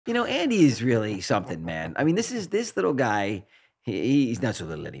You know, Andy is really something, man. I mean, this little guy. He's not so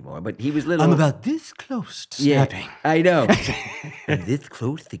little anymore, but he was little. I'm about this close to snapping. I know. I'm this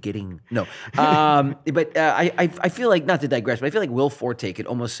close to getting no. But I feel like, not to digress, but I feel like Will Forte could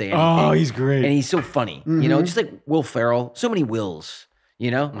almost say anything. Oh, he's great. And he's so funny. You know, just like Will Ferrell. So many Wills,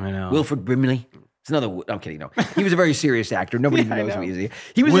 you know? I know. Wilford Brimley. It's another, I'm kidding, no. He was a very serious actor. Nobody even knows who he is.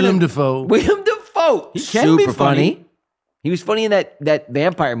 He was Willem Dafoe. Willem Dafoe. He can be Super funny. He was funny in that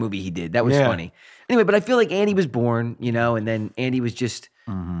vampire movie he did. That was funny. Anyway, but I feel like Andy was born, you know, and then Andy was just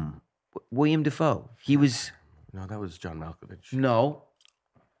William Dafoe. He was... No, that was John Malkovich. No.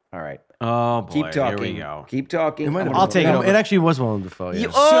 All right. Oh, boy. Keep talking. Here we go. Keep talking. I'll take it over. It actually was Willem Dafoe. Yeah.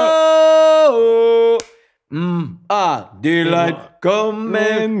 Daylight come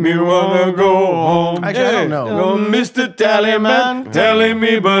and me wanna go home. Actually, I don't know. Mr. Tallyman telling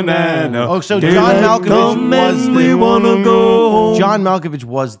me banana. Oh, so John Malkovich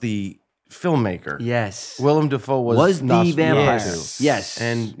was the filmmaker. Yes. Willem Dafoe was the Nosferatu. vampire. Yes.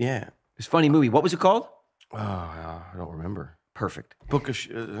 And yeah. It's a funny movie. What was it called? Oh, I don't remember. Perfect. Book of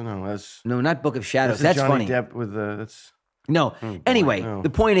no, that's No, not Book of Shadows. that's That's Johnny funny. Depp with that's No. Anyway, no. the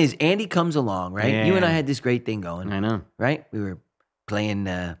point is, Andy comes along, right? Yeah. You and I had this great thing going. I know. Right? We were playing.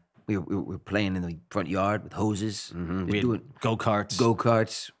 We were playing in the front yard with hoses. We had doing go-karts.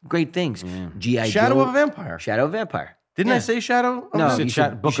 go-karts. Great things. GI Shadow Joe. of a Vampire. Shadow of a Vampire. Didn't I say Shadow? No, said you Sha-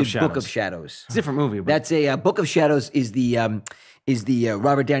 should, Book you of should Book of Shadows. Shadows. It's a different movie. But That's a Book of Shadows is the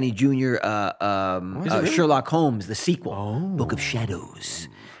Robert Downey Jr. Sherlock Holmes, the sequel. Book of Shadows.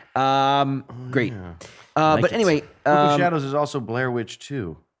 Great. But anyway, Book of Shadows is also Blair Witch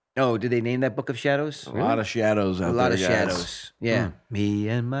 2. oh, did they name that Book of Shadows? A lot of shadows out A there, lot of guys. shadows. Yeah. Me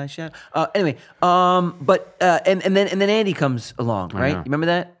and my shadow. Anyway, but and then Andy comes along, right? know. You remember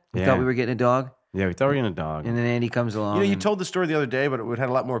that? We Yeah. thought we were getting a dog, yeah, we thought we were going to dog. and then Andy comes along. You know, you and- told the story the other day, but it had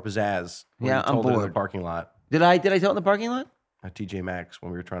a lot more pizzazz. when Yeah, you I'm told it in the bored. parking lot Did I tell it in the parking lot? at TJ Maxx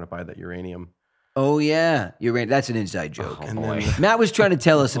when we were trying to buy that uranium. Oh yeah, you're right. That's an inside joke. And then Matt was trying to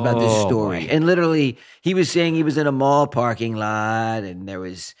tell us about this Oh, story, boy. and literally, he was saying he was in a mall parking lot, and there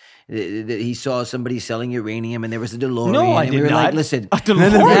was he saw somebody selling uranium, and there was a DeLorean. No, I and we did were like, not. listen, A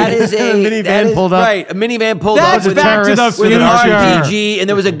DeLorean? that is a minivan that is- pulled up. right? A minivan pulled That's up with Back to the with an Future. RPG, and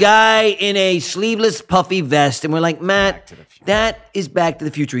there was a guy in a sleeveless puffy vest, and we're like, Matt, that is Back to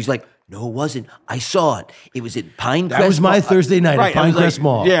the Future. He's like, no, it wasn't. I saw it. It was at Pinecrest. that was my Mall. Thursday night Right, at I was Pinecrest like,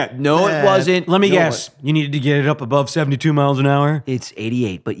 Mall. Yeah, no, it wasn't. Let me No, guess. You needed to get it up above 72 miles an hour? It's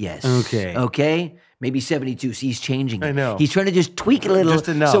 88, but yes. Okay. Okay? Maybe 72. See, he's changing it. I know. He's trying to just tweak it a little Just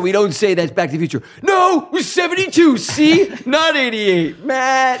enough. so we don't say that's Back to the Future. No, it was 72. See? Not 88.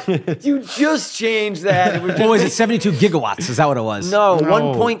 Matt, you just changed that. It was What was it? 72 gigawatts. Is that what it was? No, No,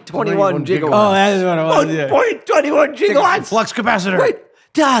 1.21 21 gigawatts. Oh, that is what it was. Yeah. 1.21 gigawatts. Flux capacitor. Wait,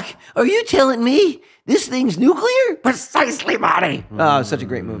 Doc, are you telling me this thing's nuclear? Precisely, Marty. Oh, such a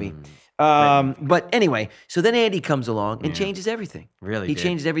great movie. But anyway, so then Andy comes along and changes everything. Really he did.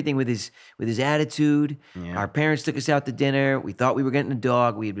 changes everything with his attitude. Yeah. Our parents took us out to dinner. We thought we were getting a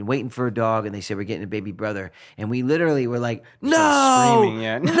dog. We had been waiting for a dog, and they said we're getting a baby brother. And we literally were like, no, screaming,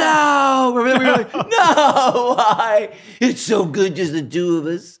 yeah. no. We were like, no, why? It's so good, just the two of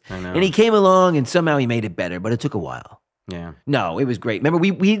us. I know. And he came along, and somehow he made it better, but it took a while. Yeah. No, it was great. Remember,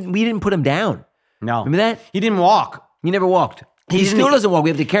 we didn't put him down. No. Remember that? He didn't walk. He never walked. He didn't- still doesn't walk. We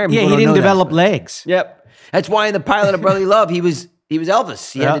have to carry him. Yeah, People he don't didn't know that. develop legs. Yep. That's why in the pilot of Brotherly Love, he was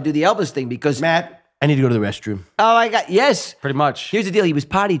Elvis. He had Yeah. to do the Elvis thing because Matt, I need to go to the restroom. oh my God, yes. Pretty much. Here's the deal. He was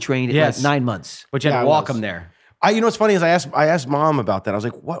potty trained at Yes. like 9 months. But you had Yeah, to I walk was. him there. You know what's funny is I asked Mom about that. I was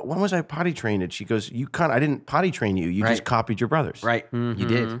like, "What? When was I potty trained?" And she goes, I didn't potty train you. You just Right. copied your brothers." Right. You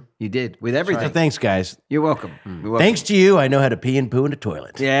did. You did with everything. So thanks, guys. You're welcome. You're welcome. Thanks to you, I know how to pee and poo in a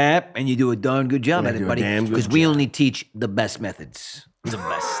toilet. Yep. And you do a darn good job I at it, do a buddy. damn good Because we job. only teach the best methods. The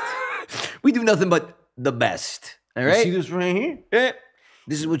best. We do nothing but the best. All right. See this right here? Yeah.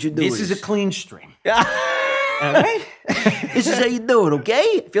 This is what you do. This is a clean stream. All right. This is how you do it,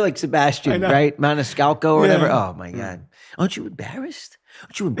 okay? I feel like Sebastian, right? Maniscalco or whatever. Oh my God. Aren't you embarrassed?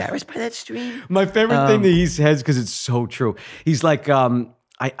 Aren't you embarrassed by that stream? My favorite thing that he says, because it's so true. He's like, I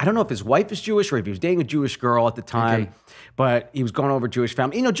don't know if his wife is Jewish or if he was dating a Jewish girl at the time, Okay. but he was going over Jewish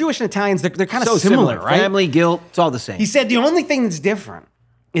family. You know, Jewish and Italians, they're kind of So similar, right? Family, guilt, it's all the same. He said the only thing that's different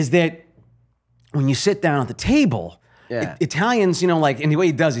is that when you sit down at the table, Yeah. Italians, you know, like, and the way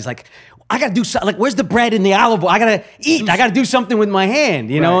he does, he's like, I gotta do something. Like, where's the bread and the olive oil? I gotta eat. I gotta do something with my hand,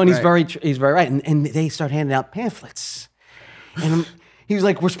 you know. Right, And he's right. he's very right. And they start handing out pamphlets, and he was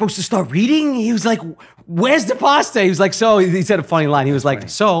like, "We're supposed to start reading." He was like, "Where's the pasta?" He was like, "So." He said a funny line. He was like,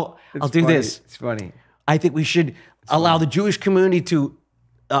 "So I'll do funny. this. It's funny. I think we should allow the Jewish community to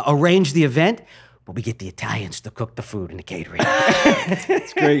arrange the event, but we get the Italians to cook the food and the catering.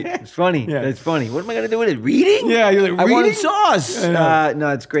 It's great. It's funny. Yeah. It's funny. What am I going to do with it? Reading? Yeah, you're like, I wanted reading? sauce. No,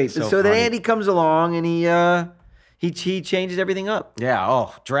 it's great. So then funny. Andy comes along and he changes everything up. Yeah,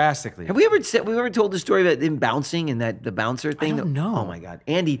 drastically. Have we ever told the story about him bouncing and the bouncer thing? don't know. Oh my God,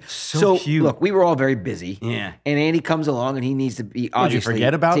 Andy. So cute. Look, we were all very busy. Yeah. And Andy comes along and he needs to be Would you obviously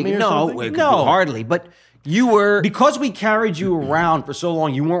forget about me or something? No, hardly. But you were Because we carried you around for so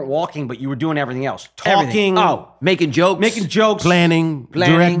long, you weren't walking, but you were doing everything else. Talking. everything. Oh, making jokes, Planning,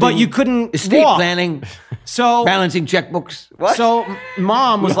 directing. But you couldn't estate walk. planning, So, balancing checkbooks. What? so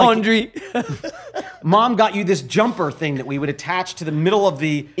mom was laundry. Mom got you this jumper thing that we would attach to the middle of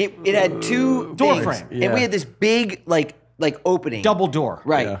the It had two Door things, frame. and Yeah. we had this big like opening. double door.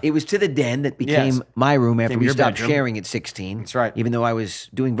 Right. Yeah. It was to the den that became Yes. my room after Became we your stopped bedroom. sharing at 16. That's right. Even though I was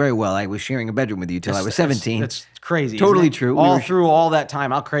doing very well, I was sharing a bedroom with you till I was 17. That's crazy. Totally isn't it? true. All through all that time.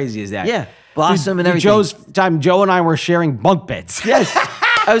 How crazy is that? Yeah. Blossom and everything. Joe's time, Joe and I were sharing bunk beds. Yes.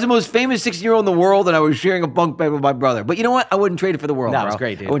 I was the most famous 16-year-old in the world, and I was sharing a bunk bed with my brother. But you know what? I wouldn't trade it for the world. No, it bro. was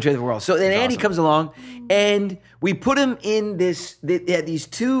great, dude. I wouldn't trade it for the world. So then Andy comes along, and we put him in this. They had these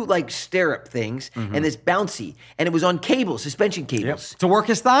two like stirrup things, and this bouncy, and it was on cables, suspension cables. To work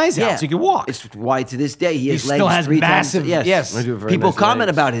his thighs out so he could walk. It's why to this day he has legs still has 3 massive- times. yes. I do have very People nice comment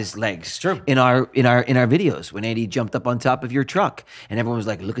legs. about his legs. true. In our videos when Andy jumped up on top of your truck, and everyone was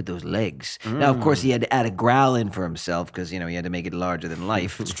like, "Look at those legs." Now, of course, he had to add a growl in for himself because he had to make it larger than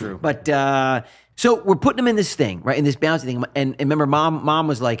life. It's true. But so we're putting him in this thing, right? In this bouncy thing, and remember, mom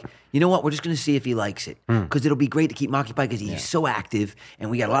was like, "You know what? We're just going to see if he likes it because it'll be great to keep him occupied because he's so active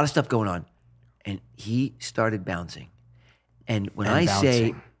and we got a lot of stuff going on." And he started bouncing, and when I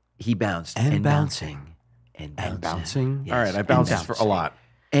say bouncing. he bounced And bouncing and bouncing, bouncing. Yes, All right, I and bounce for a lot.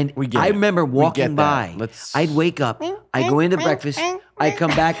 and We get I it. remember We get walking that. by. Let's- I'd wake up. I go into breakfast. I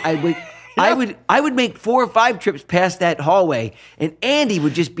come back. I would make 4 or 5 trips past that hallway, and Andy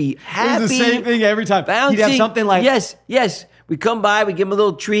would just be happy. It was the same thing every time. Bouncing. He'd have something like yes. We come by. We give him a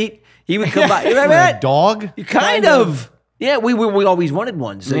little treat. He would come by. You Like remember a that? dog? You kind of. Yeah, we always wanted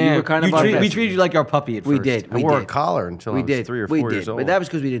one. So you were kind of our we best. treated you like our puppy at first. We did. I wore a collar until I was 3 or 4 years old. But that was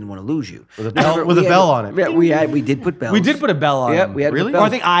because we didn't want to lose you. With a bell- with a bell on it. Yeah, we did put bells. We did put a bell on Yeah, him. we had Really? bells. Or I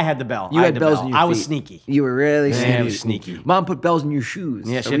think I had the bell. You I had the bells bell. in your feet. I was sneaky. You were really sneaky. I was sneaky. Mom put bells in your shoes.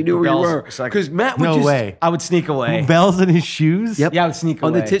 Yeah, she so had we knew put where you bells. were. It's like- Because Matt would No just, way. I would sneak away. Bells in his shoes? Yep. Yeah, I would sneak On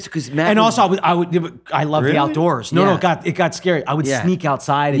away. the tips, 'cause Matt And was- also, I love Really? the outdoors. No, Yeah. it got scary. I would Yeah. sneak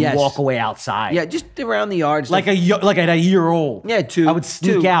outside and Yes. walk away outside. Yeah, just around the yard. like at a year old. Yeah, 2. I would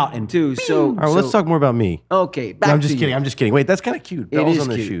sneak out and 2. So, All right, well, let's talk more about me. Okay, back No, I'm to just you. kidding. I'm just kidding. Wait, that's kind of cute. It Bells is on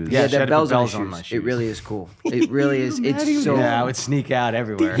the cute. shoes. Yeah, she had to that put bells on bells the on shoes. my It shoes. really is cool. It really is. It's so. Yeah, I would sneak out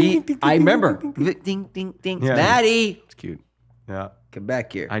everywhere. I remember. Ding, ding, ding. Yeah. Maddie, It's cute. yeah. come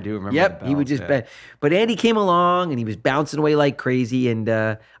back here. I do remember Yep, the he would bells, just. yeah. But Andy came along and he was bouncing away like crazy. And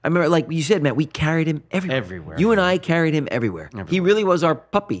I remember, like you said, Matt, we carried him everywhere. Everywhere. You and I carried him everywhere. He really was our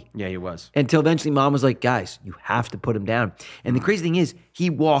puppy. Yeah, he was. Until eventually, Mom was like, "Guys, you have to put him down." And the crazy thing is, he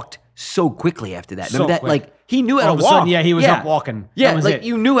walked so quickly after that. Remember So that? quick. Like he knew how All to of a walk. sudden, yeah, he was up walking. Yeah, That was like it.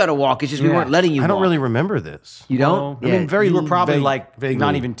 you knew how to walk. It's just we Yeah. weren't letting you. I don't walk. really remember this. You don't? I mean, very you were probably vague- like vaguely.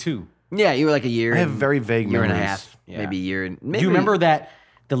 not even 2. Yeah, you were like a year. I have and- very vague year and a memories. half, Yeah. maybe a year. And Do you remember that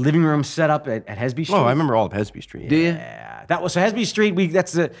the living room set up at Hesby Street? Oh, I remember all of Hesby Street. Do you? Yeah, that was so Hesby Street.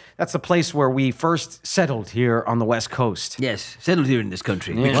 That's the place where we first settled here on the West Coast. Yes, settled here in this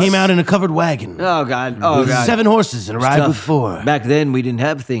country. We came out in a covered wagon. Oh God! Oh with God! 7 horses and arrived with Tough. 4. Back then, we didn't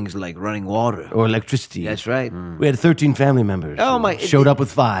have things like running water. Or electricity. That's right. We had 13 family members. Oh, who my- Showed up with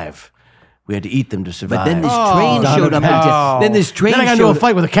 5. We had to eat them to survive. But then this train showed up. Then this train. Then I got into a showed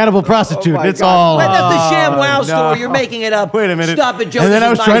fight with a cannibal prostitute. my It's God. all. Well, that's the sham wow no. story. You're making it up. Wait a minute. Stop it, Joe. And then This I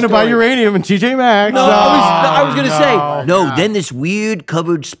was is my trying to buy story. uranium in TJ Maxx. No, I was going to say no. no. Then this weird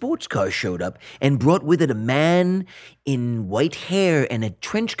covered sports car showed up and brought with it a man in white hair and a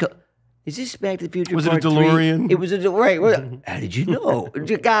trench coat. Is this Back to the Future? Was it a Part 3? DeLorean? It was right. How did you know,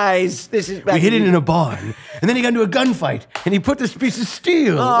 guys? This is Back. We to hid the it in a barn, and then he got into a gunfight, and he put this piece of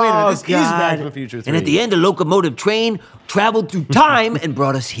steel. Wait a minute, this is Back to the Future 3. And at the end, a locomotive train traveled through time and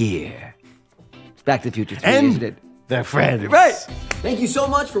brought us here. It's Back to the Future 3, and isn't it? they're friends. Right. Thank you so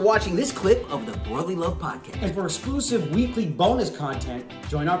much for watching this clip of the Brotherly Love Podcast. And for exclusive weekly bonus content,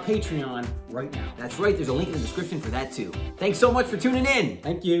 join our Patreon right now. That's right. There's a link in the description for that too. Thanks so much for tuning in.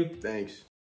 Thank you. Thanks.